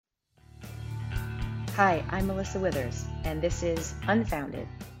Hi, I'm Melissa Withers, and this is Unfounded.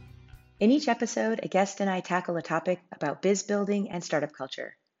 In each episode, a guest and I tackle a topic about biz building and startup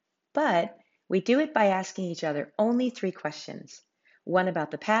culture. But we do it by asking each other only three questions: one about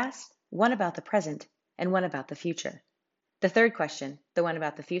the past, one about the present, and one about the future. The third question, the one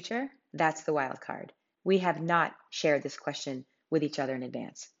about the future, that's the wild card. We have not shared this question with each other in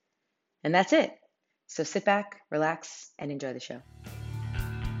advance. And that's it. So sit back, relax, and enjoy the show.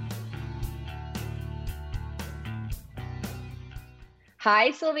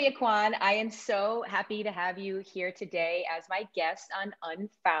 Hi, Sylvia Kwan. I am so happy to have you here today as my guest on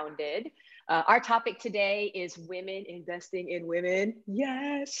Unfounded. Our topic today is women investing in women.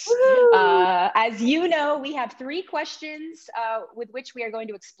 Yes. As you know, we have three questions with which we are going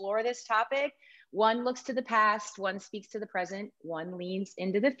to explore this topic. One looks to the past, one speaks to the present, one leans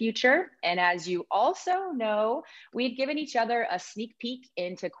into the future. And as you also know, we've given each other a sneak peek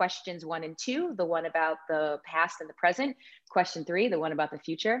into questions 1 and 2, the one about the past and the present. Question 3, the one about the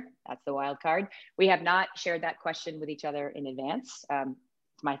future, that's the wild card. We have not shared that question with each other in advance.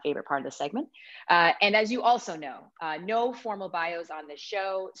 It's my favorite part of the segment. And as you also know, no formal bios on this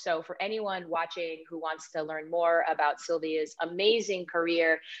show. So for anyone watching who wants to learn more about Sylvia's amazing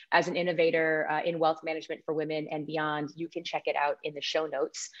career as an innovator in wealth management for women and beyond, you can check it out in the show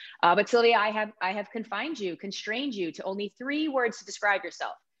notes. But Sylvia, I have constrained you to only 3 words to describe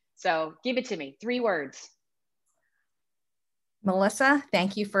yourself. So give it to me, 3 words. Melissa,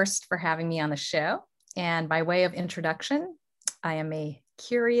 thank you first for having me on the show. And by way of introduction, I am a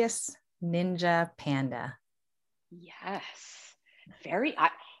curious ninja panda. Yes,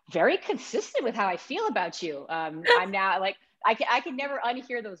 very consistent with how I feel about you. I'm now like, I can never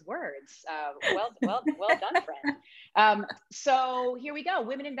unhear those words. Well done, friend. So here we go,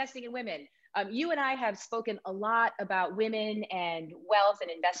 women investing in women. You and I have spoken a lot about women and wealth and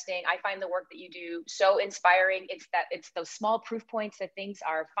investing. I find the work that you do so inspiring. It's those small proof points that things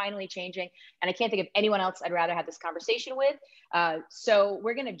are finally changing. And I can't think of anyone else I'd rather have this conversation with. So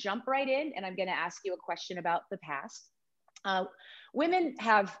we're going to jump right in, and I'm going to ask you a question about the past. Women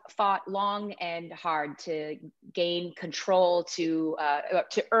have fought long and hard to gain control, to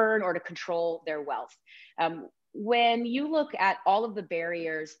earn or to control their wealth. When you look at all of the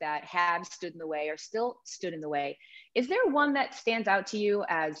barriers that have stood in the way or still stood in the way, is there one that stands out to you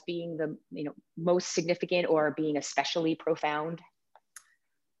as being the most significant or being especially profound?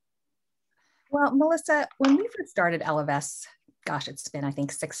 Well, Melissa, when we first started Ellevest, gosh, it's been, I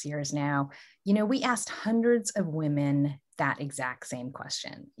think, 6 years now, we asked hundreds of women that exact same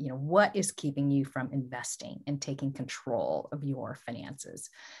question. What is keeping you from investing and taking control of your finances?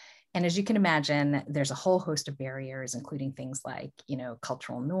 And as you can imagine, there's a whole host of barriers, including things like,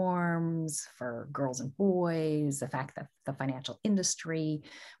 cultural norms for girls and boys, the fact that the financial industry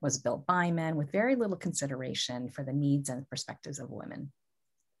was built by men with very little consideration for the needs and perspectives of women,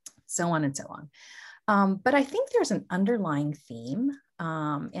 so on and so on. But I think there's an underlying theme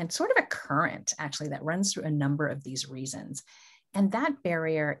and sort of a current, actually, that runs through a number of these reasons. And that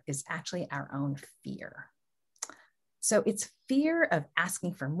barrier is actually our own fear. So it's fear of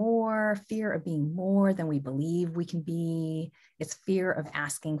asking for more, fear of being more than we believe we can be. It's fear of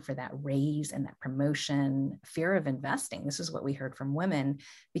asking for that raise and that promotion, fear of investing. This is what we heard from women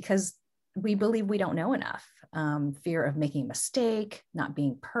because we believe we don't know enough. Fear of making a mistake, not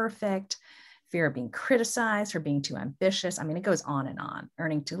being perfect, fear of being criticized for being too ambitious. I mean, it goes on and on,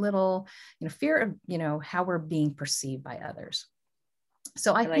 earning too little, fear of, how we're being perceived by others.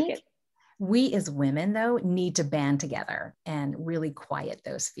 So I think we as women, though, need to band together and really quiet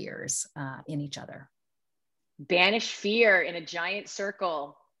those fears in each other. Banish fear in a giant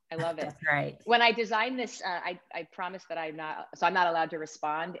circle. I love it. That's right. When I designed this, I promised that I'm not allowed to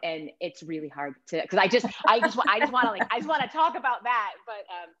respond, and it's really hard to, because I just want to talk about that, but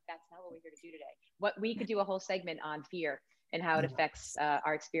that's not what we're here to do today. What we could do a whole segment on fear and how it affects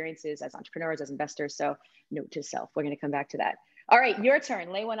our experiences as entrepreneurs, as investors. So note to self, we're going to come back to that. All right, your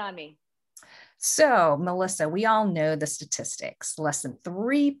turn. Lay one on me. So, Melissa, we all know the statistics. Less than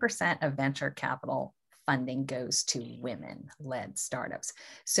 3% of venture capital funding goes to women-led startups.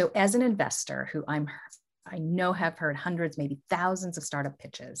 So as an investor who I know have heard hundreds, maybe thousands of startup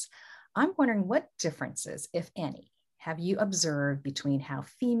pitches, I'm wondering what differences, if any, have you observed between how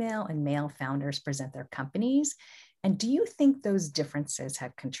female and male founders present their companies? And do you think those differences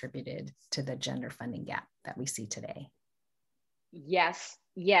have contributed to the gender funding gap that we see today? Yes,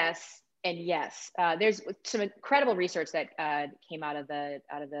 and yes. There's some incredible research that came out of the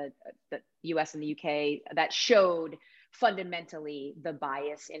US and the UK that showed fundamentally the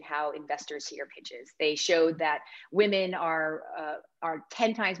bias in how investors hear pitches. They showed that women are are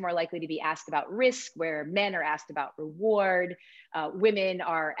 10 times more likely to be asked about risk, where men are asked about reward. Women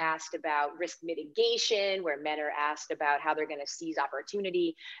are asked about risk mitigation, where men are asked about how they're going to seize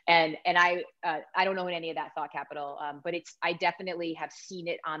opportunity. And I don't know any of that thought capital, but I definitely have seen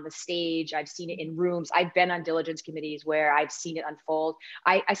it on the stage. I've seen it in rooms. I've been on diligence committees where I've seen it unfold.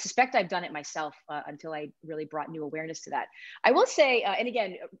 I suspect I've done it myself until I really brought new awareness to that. I will say, and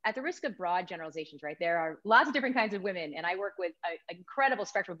again, at the risk of broad generalizations, right, there are lots of different kinds of women, and I work with an incredible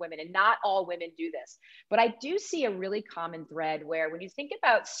spectrum of women, and not all women do this. But I do see a really common thread where when you think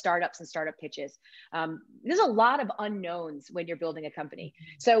about startups and startup pitches, there's a lot of unknowns when you're building a company.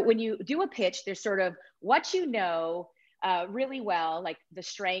 So when you do a pitch, there's sort of what you know really well, like the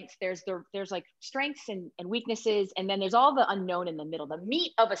strengths, there's like strengths and weaknesses, and then there's all the unknown in the middle. The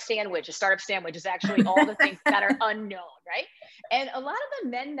meat of a sandwich, a startup sandwich, is actually all the things that are unknown, right? And a lot of the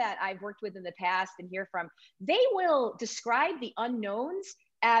men that I've worked with in the past and hear from, they will describe the unknowns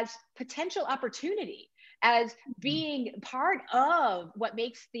as potential opportunity, as being part of what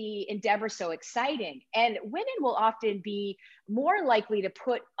makes the endeavor so exciting. And women will often be more likely to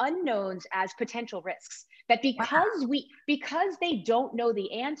put unknowns as potential risks, that because they don't know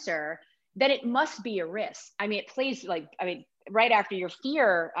the answer, that it must be a risk. I mean, it plays right after your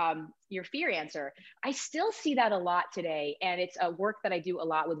fear answer. I still see that a lot today. And it's a work that I do a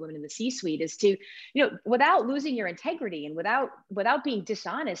lot with women in the C-suite, is to, without losing your integrity and without being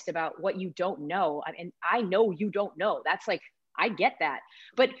dishonest about what you don't know. And I know you don't know. That's like, I get that.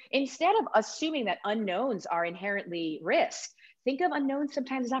 But instead of assuming that unknowns are inherently risk, think of unknowns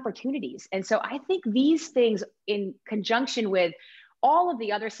sometimes as opportunities. And so I think these things, in conjunction with all of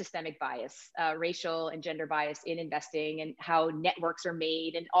the other systemic bias, racial and gender bias in investing, and how networks are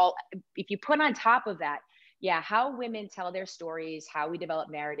made, and all, if you put on top of that, how women tell their stories, how we develop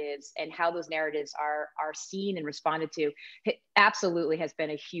narratives, and how those narratives are seen and responded to, it absolutely has been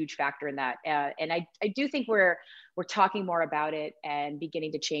a huge factor in that. And I do think we're talking more about it and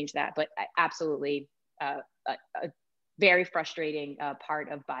beginning to change that, but absolutely a very frustrating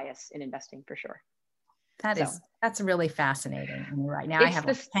part of bias in investing, for sure. That's really fascinating. I mean, right now I have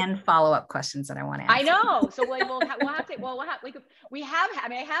 10 follow-up questions that I want to ask. I know. So I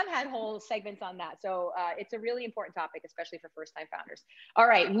have had whole segments on that. So it's a really important topic, especially for first-time founders. All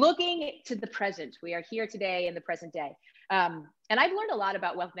right, looking to the present. We are here today in the present day. And I've learned a lot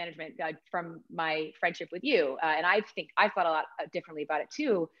about wealth management from my friendship with you. And I think I've thought a lot differently about it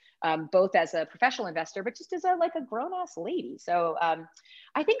too, both as a professional investor, but just as a grown-ass lady. So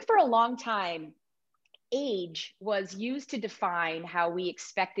I think for a long time, age was used to define how we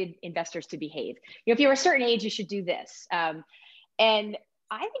expected investors to behave. If you're a certain age, you should do this. And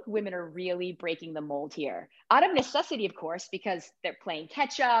I think women are really breaking the mold here, out of necessity, of course, because they're playing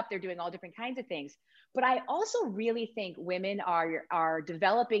catch up, they're doing all different kinds of things. But I also really think women are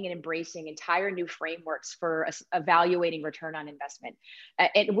developing and embracing entire new frameworks for evaluating return on investment,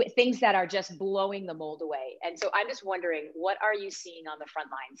 and things that are just blowing the mold away. And so I'm just wondering, what are you seeing on the front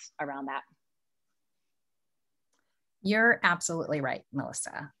lines around that? You're absolutely right,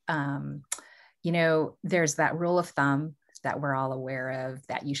 Melissa. There's that rule of thumb that we're all aware of,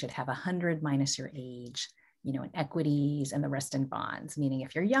 that you should have 100 minus your age, in equities, and the rest in bonds. Meaning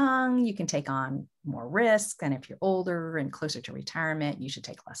if you're young, you can take on more risk. And if you're older and closer to retirement, you should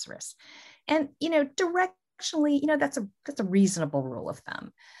take less risk. And, directionally, that's a reasonable rule of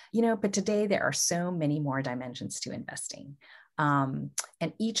thumb, but today there are so many more dimensions to investing.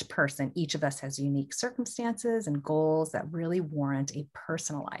 And each of us has unique circumstances and goals that really warrant a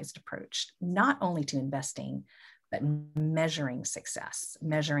personalized approach, not only to investing, but measuring success,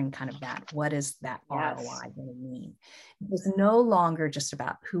 measuring kind of that, what is that ROI going to mean? It's no longer just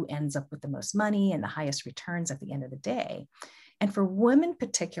about who ends up with the most money and the highest returns at the end of the day. And for women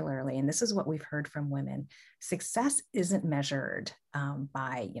particularly, and this is what we've heard from women, success isn't measured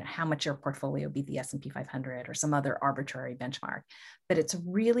by how much your portfolio beat the S&P 500 or some other arbitrary benchmark, but it's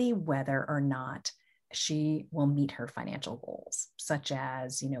really whether or not she will meet her financial goals, such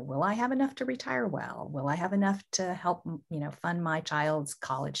as, will I have enough to retire well? Will I have enough to help, fund my child's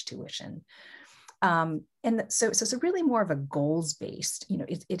college tuition? And so it's really more of a goals-based,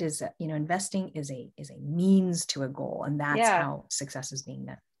 it is, investing is a means to a goal, and that's how success is being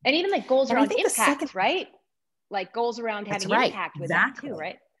met. And even like goals around impact, right? Like goals around having impact with that too,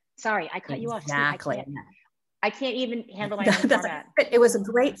 right? Sorry, I cut you off. Exactly. I can't even handle my own format. It was a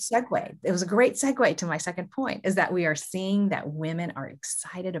great segue. It was a great segue to my second point, is that we are seeing that women are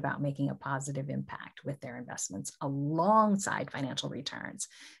excited about making a positive impact with their investments alongside financial returns.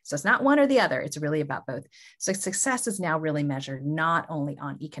 So it's not one or the other. It's really about both. So success is now really measured not only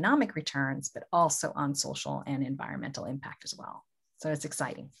on economic returns, but also on social and environmental impact as well. So it's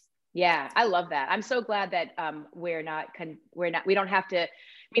exciting. Yeah, I love that. I'm so glad that we don't have to. I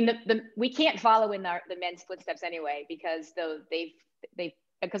mean, we can't follow in the men's footsteps anyway, because they've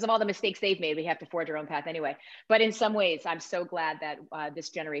because of all the mistakes they've made, we have to forge our own path anyway. But in some ways, I'm so glad that this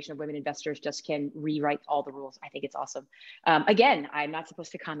generation of women investors just can rewrite all the rules. I think it's awesome. Again, I'm not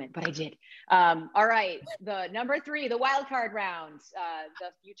supposed to comment, but I did. All right, the number 3, the wild card round,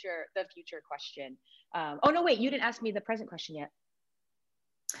 the future question. Oh no, wait, you didn't ask me the present question yet.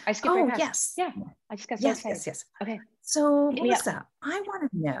 I skipped right past. Yes. Yeah, I just got so excited. Yes. Okay. So Melissa, I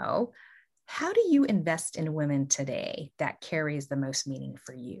want to know, how do you invest in women today that carries the most meaning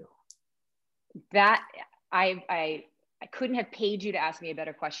for you? That I couldn't have paid you to ask me a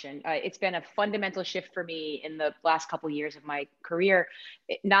better question. It's been a fundamental shift for me in the last couple of years of my career,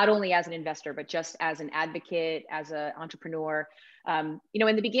 not only as an investor, but just as an advocate, as an entrepreneur. In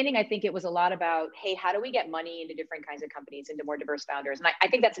the beginning, I think it was a lot about, hey, how do we get money into different kinds of companies, into more diverse founders? And I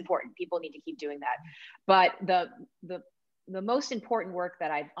think that's important. People need to keep doing that. But the most important work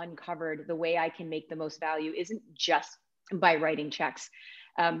that I've uncovered, the way I can make the most value, isn't just by writing checks.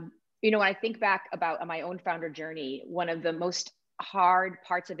 When I think back about my own founder journey, one of the most hard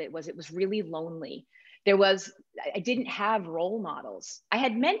parts of it was really lonely. I didn't have role models. I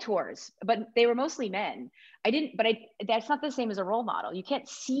had mentors, but they were mostly men. That's not the same as a role model. You can't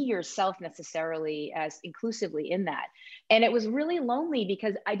see yourself necessarily as inclusively in that. And it was really lonely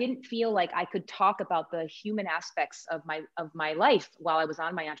because I didn't feel like I could talk about the human aspects of my life while I was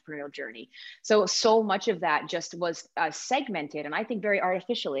on my entrepreneurial journey. So much of that just was segmented, and I think very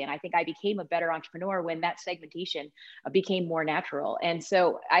artificially. And I think I became a better entrepreneur when that segmentation became more natural. And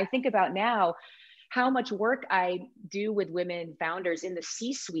so I think about now how much work I do with women founders in the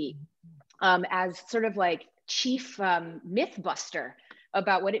C-suite as sort of like chief myth buster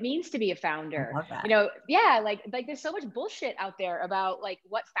about what it means to be a founder. Like there's so much bullshit out there about like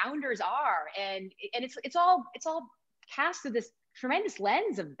what founders are, and it's all cast through this tremendous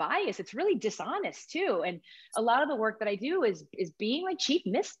lens of bias. It's really dishonest too. And a lot of the work that I do is being like chief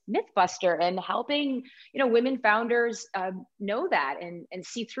myth buster and helping, women founders know that and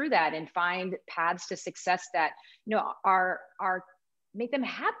see through that and find paths to success that, are make them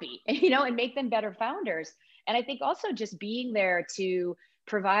happy, and make them better founders. And I think also just being there to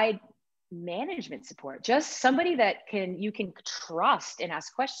provide management support, just somebody that you can trust and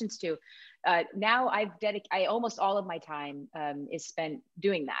ask questions to. Now I almost all of my time is spent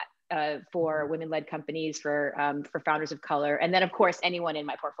doing that for women-led companies, for founders of color, and then of course anyone in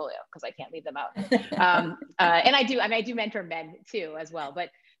my portfolio, because I can't leave them out. And I do mentor men too as well. But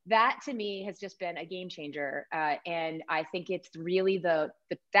that to me has just been a game changer, and I think it's really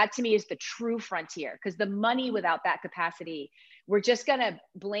that to me is the true frontier, because the money without that capacity, we're just gonna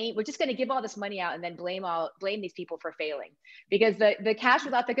give all this money out and then blame these people for failing, because the cash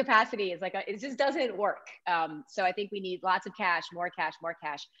without the capacity is it just doesn't work. So I think we need lots of cash,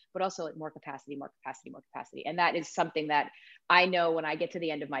 but also more capacity, and that is something that I know when I get to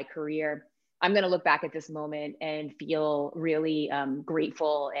the end of my career, I'm going to look back at this moment and feel really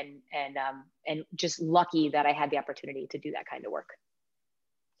grateful and just lucky that I had the opportunity to do that kind of work.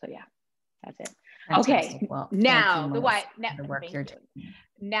 So yeah, that's it. Fantastic. Okay, well, now the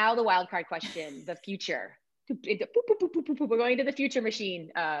wild card question, the future. We're going to the future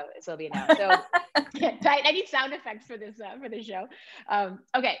machine, Sylvia, now. So I need sound effects for this show.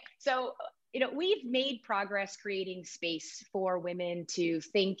 Okay, so we've made progress creating space for women to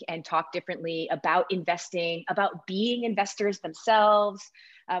think and talk differently about investing, about being investors themselves.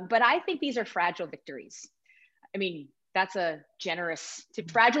 But I think these are fragile victories. I mean, that's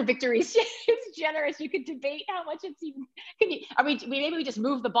fragile victories. It's generous. You could debate how much it's even. Maybe we just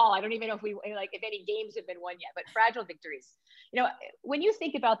move the ball. I don't even know if any games have been won yet. But fragile victories. When you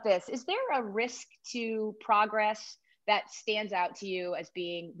think about this, is there a risk to progress that stands out to you as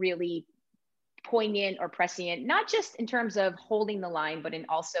being really poignant or prescient, not just in terms of holding the line, but in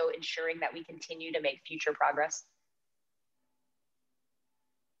also ensuring that we continue to make future progress?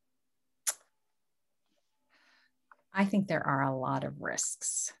 I think there are a lot of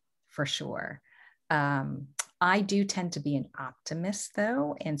risks, for sure. I do tend to be an optimist,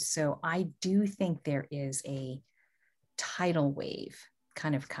 though. And so I do think there is a tidal wave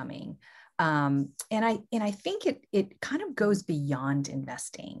kind of coming. And I think it kind of goes beyond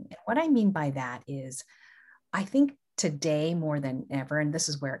investing. And what I mean by that is, I think today more than ever, and this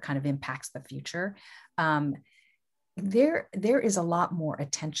is where it kind of impacts the future, there is a lot more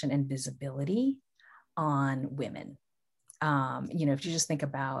attention and visibility on women. If you just think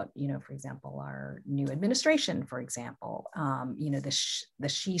about, for example, our new administration, for example, the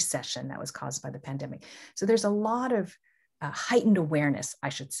she session that was caused by the pandemic. So there's a lot of heightened awareness, I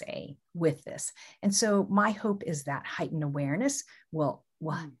should say, with this. And so my hope is that heightened awareness will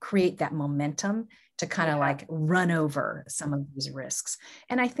create that momentum to kind of like run over some of these risks.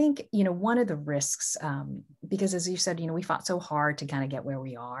 And I think, one of the risks, because as you said, we fought so hard to kind of get where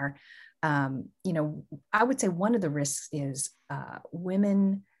we are. I would say one of the risks is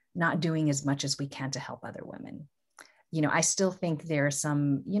women not doing as much as we can to help other women. I still think there's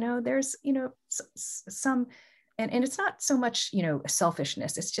some, some, and it's not so much,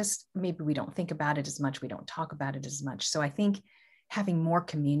 selfishness. It's just maybe we don't think about it as much. We don't talk about it as much. So I think having more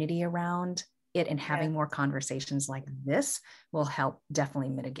community around it and having more conversations like this will help definitely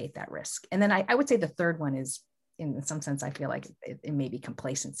mitigate that risk. And then I would say the third one is, in some sense, I feel like it may be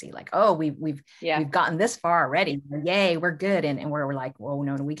complacency, like, oh, we've gotten this far already. Yay, we're good. And we're like, whoa,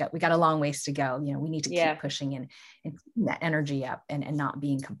 no, we got a long ways to go. We need to keep pushing and keeping that energy up and not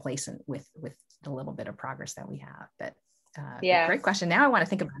being complacent with the little bit of progress that we have. But great question. Now I want to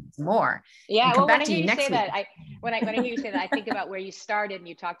think about it more. Yeah. Well, when I hear you say that, when I hear you say that, I think about where you started and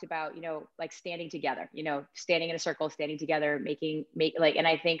you talked about, like standing together, standing in a circle, standing together, and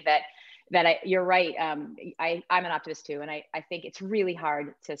I think that you're right. I'm an optimist too. And I think it's really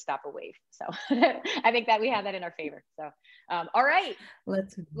hard to stop a wave. So I think that we have that in our favor. So, all right.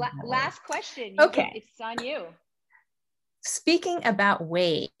 Last question. Okay. It's on you. Speaking about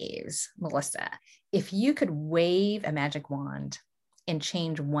waves, Melissa, if you could wave a magic wand and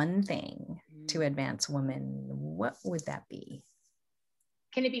change one thing to advance women, what would that be?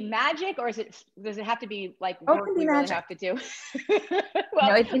 Can it be magic, or does it have to be like work we really have to do?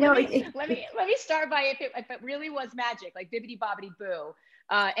 Well, no, let me start by if it really was magic, like bibbidi bobbidi boo,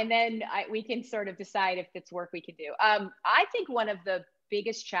 and then we can sort of decide if it's work we can do. I think one of the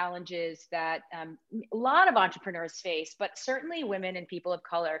biggest challenges that a lot of entrepreneurs face, but certainly women and people of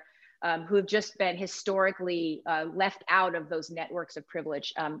color who have just been historically left out of those networks of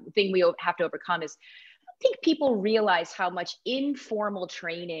privilege, thing we have to overcome is, I think people realize how much informal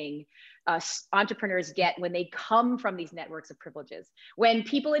training entrepreneurs get when they come from these networks of privileges. When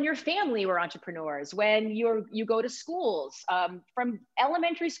people in your family were entrepreneurs, when you go to schools, from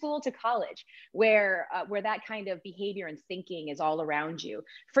elementary school to college, where that kind of behavior and thinking is all around you.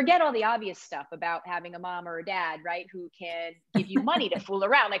 Forget all the obvious stuff about having a mom or a dad, right, who can give you money to fool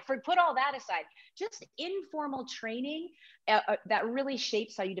around. Like, put all that aside. Just informal training that really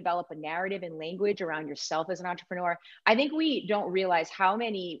shapes how you develop a narrative and language around yourself as an entrepreneur. I think we don't realize how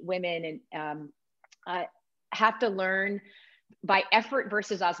many women have to learn by effort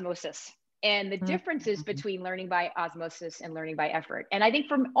versus osmosis. And the differences between learning by osmosis and learning by effort. And I think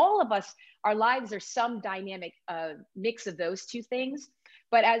from all of us, our lives are some dynamic mix of those two things.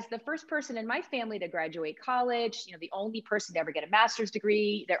 But as the first person in my family to graduate college, the only person to ever get a master's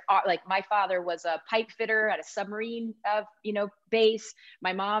degree, my father was a pipe fitter at a submarine, base.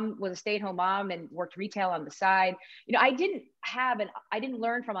 My mom was a stay-at-home mom and worked retail on the side. I didn't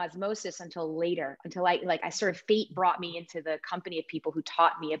learn from osmosis until later, until I sort of fate brought me into the company of people who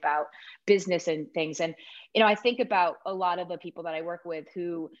taught me about business and things. And, I think about a lot of the people that I work with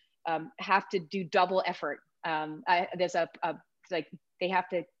who have to do double effort. They have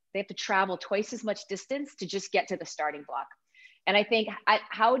to travel twice as much distance to just get to the starting block. And I think,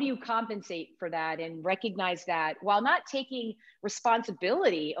 how do you compensate for that and recognize that while not taking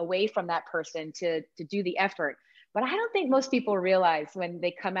responsibility away from that person to do the effort? But I don't think most people realize when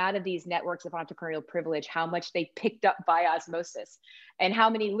they come out of these networks of entrepreneurial privilege, how much they picked up by osmosis and how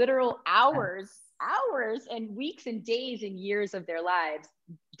many literal hours and weeks and days and years of their lives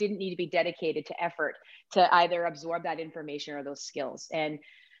didn't need to be dedicated to effort to either absorb that information or those skills. And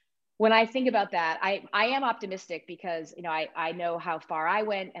when I think about that, I am optimistic because, I know how far I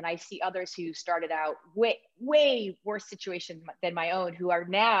went, and I see others who started out way worse situation than my own, who are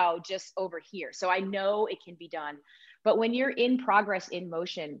now just over here. So I know it can be done. But when you're in progress, in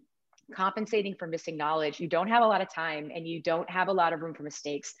motion, compensating for missing knowledge, you don't have a lot of time and you don't have a lot of room for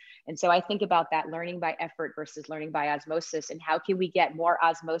mistakes. And so I think about that learning by effort versus learning by osmosis, and how can we get more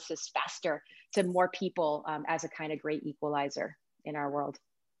osmosis faster to more people as a kind of great equalizer in our world.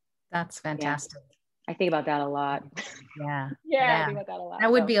 That's fantastic. Yeah. I think about that a lot. Yeah. I think about that a lot.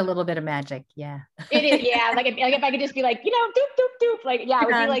 That would be a little bit of magic. Yeah. It is. Yeah. Like if I could just be like, doop, doop, doop. Like, yeah, it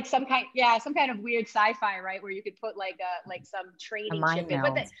would be like some kind of weird sci-fi, right? Where you could put like some training chip in.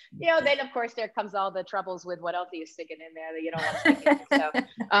 But then, then of course there comes all the troubles with what else are you sticking in there that you don't want to stick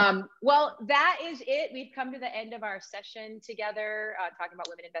in. So, well, that is it. We've come to the end of our session together, talking about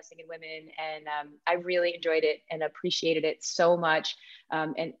women investing in women. And I really enjoyed it and appreciated it so much.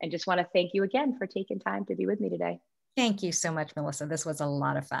 And just want to thank you again for taking time to be with me today. Thank you so much, Melissa. This was a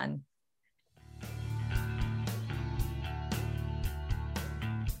lot of fun.